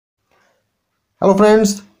Hello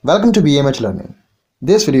friends, welcome to BMH Learning.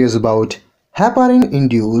 This video is about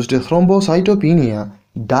heparin-induced thrombocytopenia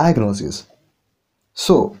diagnosis.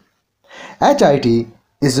 So, HIT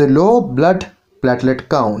is a low blood platelet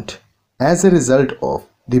count as a result of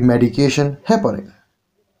the medication heparin.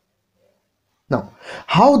 Now,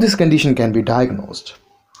 how this condition can be diagnosed?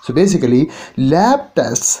 So basically, lab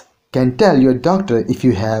tests can tell your doctor if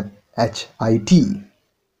you have HIT.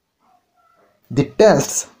 The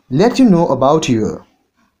tests let you know about your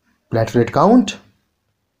platelet count,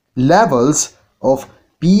 levels of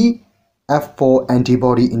PF4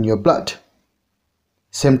 antibody in your blood,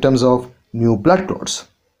 symptoms of new blood clots.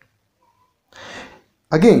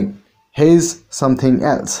 Again, here's something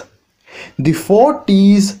else. The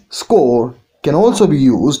 4T's score can also be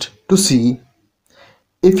used to see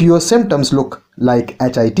if your symptoms look like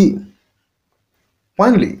HIT.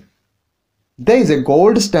 Finally, there is a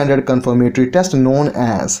gold standard confirmatory test known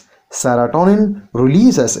as serotonin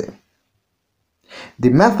release assay.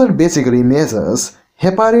 The method basically measures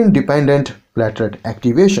heparin-dependent platelet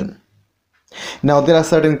activation. Now there are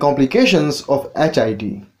certain complications of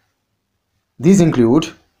HIT. These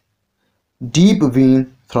include deep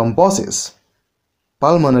vein thrombosis,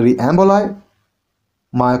 pulmonary emboli,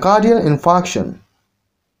 myocardial infarction,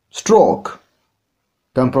 stroke,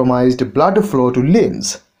 compromised blood flow to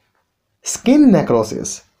limbs, skin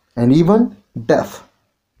necrosis, and even death.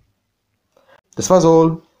 This was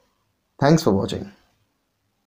all. Thanks for watching.